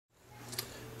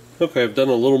Okay, I've done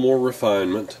a little more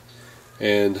refinement,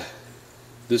 and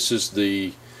this is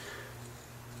the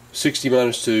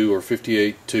 60-2 or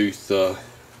 58 tooth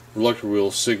reluctor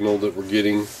wheel signal that we're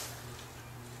getting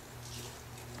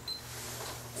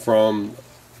from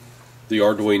the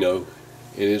Arduino,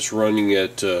 and it's running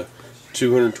at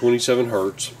 227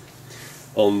 Hertz.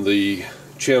 On the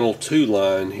channel 2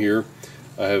 line here,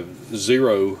 I have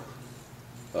 0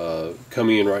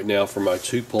 coming in right now for my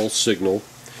 2-pulse signal.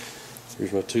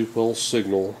 Here's my 2-pulse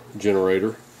signal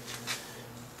generator.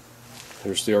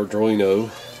 There's the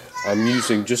Arduino. I'm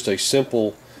using just a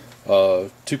simple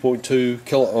 2.2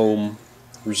 kilo ohm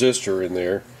resistor in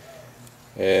there,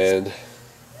 and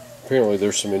apparently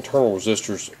there's some internal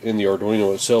resistors in the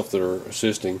Arduino itself that are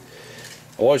assisting.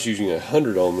 I was using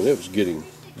 100 ohm and it was getting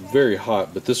very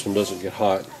hot, but this one doesn't get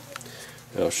hot.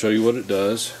 And I'll show you what it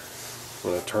does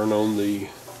when I turn on the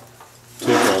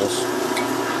 2-pulse.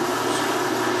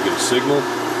 Get a signal,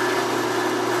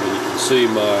 and you can see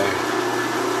my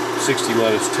 60-2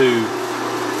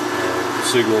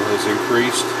 signal has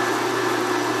increased.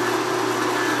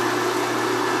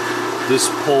 This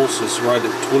pulse is right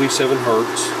at 27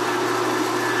 Hertz,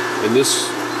 and this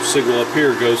signal up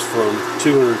here goes from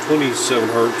 227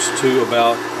 Hertz to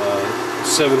about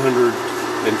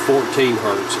 714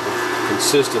 Hertz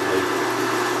consistently,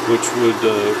 which would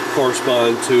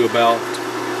correspond to about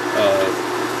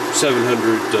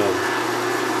 700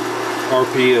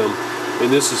 RPM,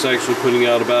 and this is actually putting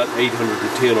out about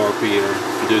 810 RPM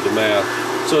if you do the math.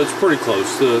 So it's pretty close.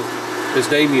 As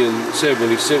Damien said when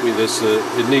he sent me this,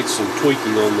 it needs some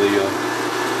tweaking on the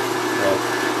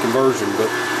conversion, but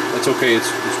that's okay. It's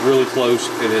really close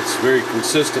and it's very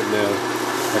consistent now.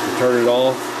 I can turn it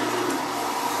off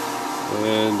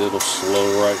and it'll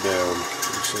slow right down.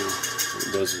 You see,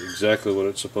 it does exactly what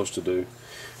it's supposed to do.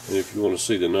 And if you want to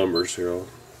see the numbers here, I'll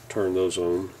turn those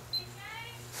on,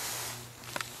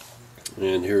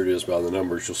 and here it is by the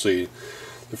numbers. You'll see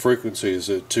the frequency is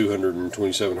at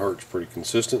 227 Hertz pretty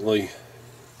consistently,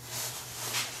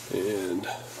 and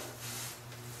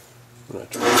when I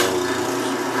turn it on,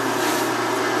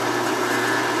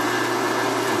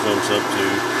 it jumps up to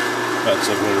about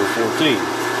 714.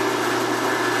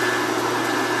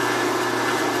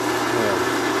 Now,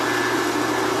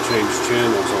 change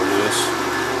channels on this.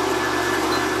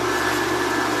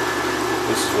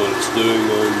 This is what it's doing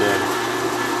on the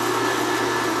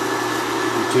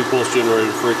 2-pulse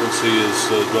generator. Frequency is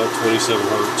about 27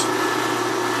 Hertz.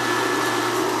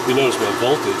 You notice my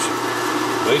voltage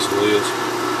basically is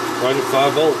right at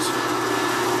 5 volts.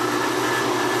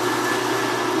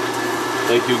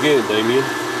 Thank you again, Damien.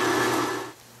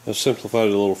 I've simplified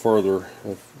it a little further.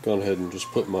 I've gone ahead and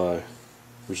just put my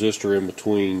resistor in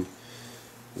between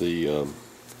the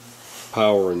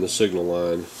power and the signal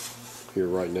line here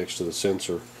right next to the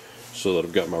sensor, so that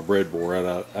I've got my breadboard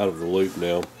out of the loop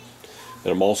now.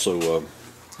 And I'm also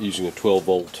using a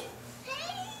 12-volt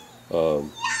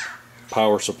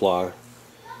power supply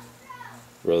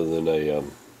rather than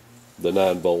the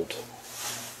 9-volt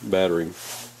battery.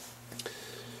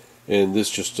 And this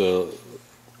just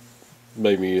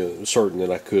made me certain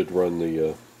that I could run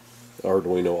the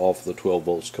Arduino off the 12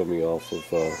 volts coming off of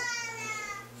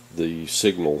the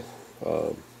signal.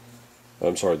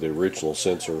 I'm sorry, the original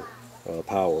sensor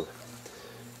power,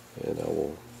 and I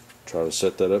will try to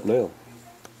set that up now.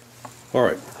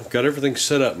 Alright, I've got everything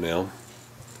set up now.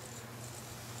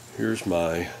 Here's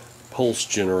my pulse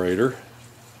generator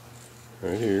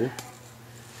right here,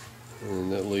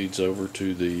 and that leads over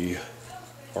to the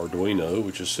Arduino,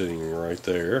 which is sitting right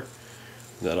there.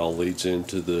 That all leads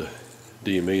into the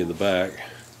DME in the back,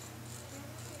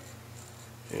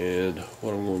 and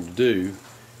what I'm going to do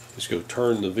is go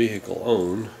turn the vehicle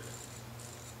on,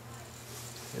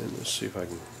 and let's see if I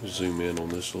can zoom in on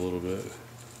this a little bit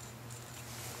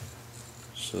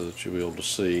so that you'll be able to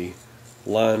see.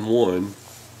 Line 1,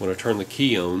 when I turn the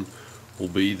key on, will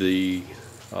be the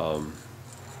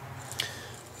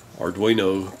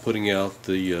Arduino putting out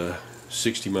the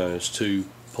 60-2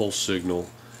 pulse signal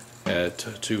at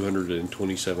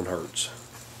 227 Hertz.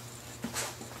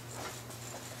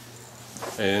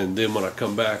 And then when I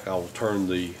come back, I'll turn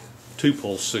the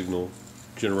 2-pulse signal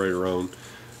generator on,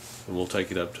 and we'll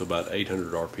take it up to about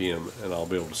 800 RPM, and I'll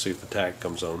be able to see if the tach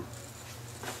comes on.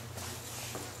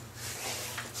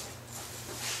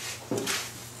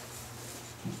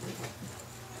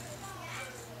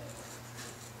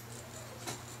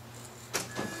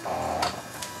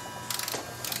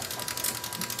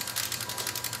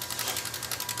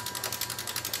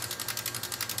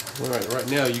 Alright, right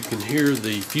now you can hear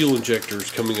the fuel injectors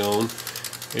coming on,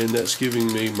 and that's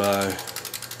giving me my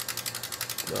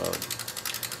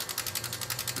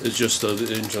It's just the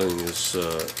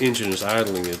engine is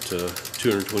idling at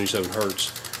 227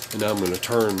 hertz, and now I'm going to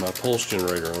turn my pulse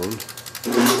generator on, and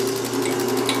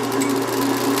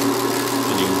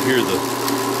you can hear the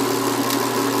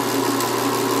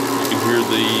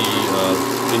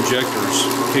injectors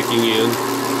kicking in,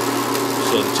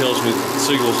 so it tells me that the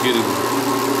signal's getting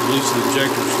loose to the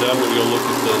injectors. Now I'm going to go look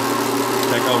at the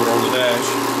tachometer on the dash.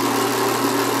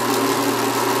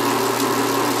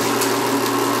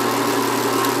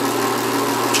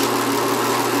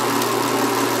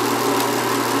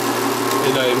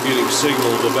 And I am getting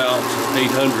signaled about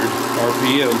 800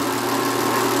 RPM.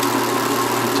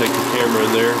 Take the camera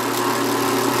in there.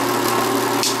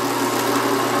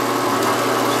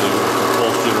 See the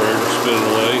pulse generator spinning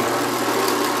away.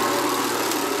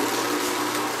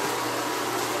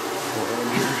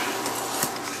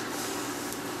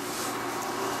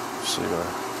 See, my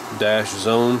dash is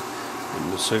on,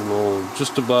 and the signal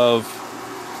just above,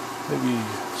 maybe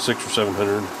 600 or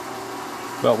 700,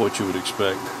 about what you would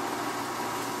expect.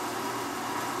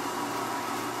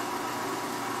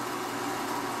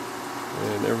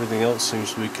 And everything else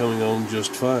seems to be coming on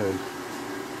just fine.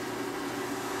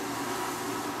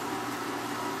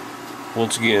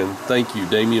 Once again, thank you,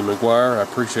 Damian McGuire. I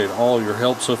appreciate all your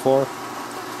help so far.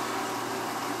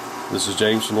 This is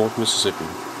James from North Mississippi.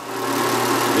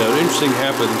 Now, interesting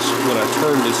happens when I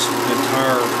turn this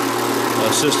entire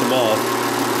system off.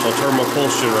 So I'll turn my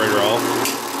pulse generator off.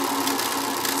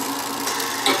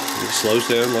 It slows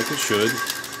down like it should.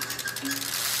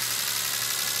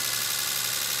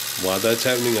 Why that's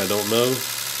happening, I don't know.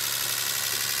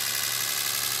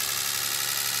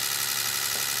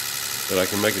 But I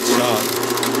can make it stop.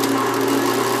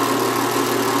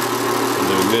 I'm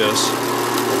doing this.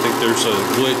 I think there's a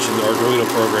glitch in the Arduino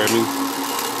programming.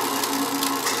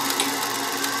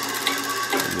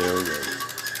 And there we go.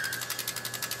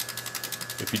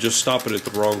 If you just stop it at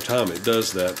the wrong time, it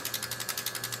does that.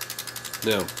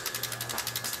 Now,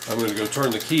 I'm going to go turn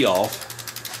the key off.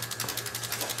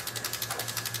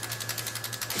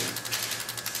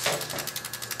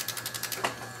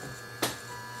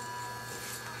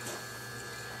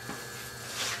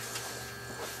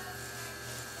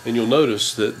 And you'll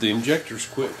notice that the injectors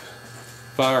quit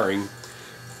firing.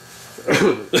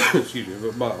 Excuse me,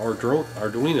 but my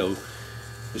Arduino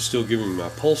is still giving me my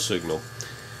pulse signal.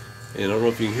 And I don't know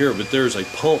if you can hear it, but there's a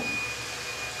pump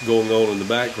going on in the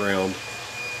background.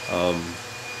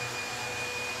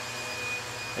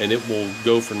 And it will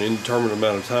go for an indeterminate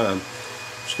amount of time.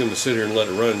 I'm just going to sit here and let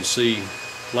it run and see.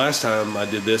 Last time I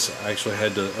did this, I actually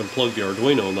had to unplug the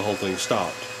Arduino and the whole thing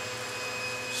stopped.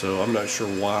 So I'm not sure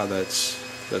why that's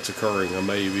occurring. I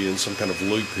may be in some kind of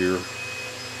loop here.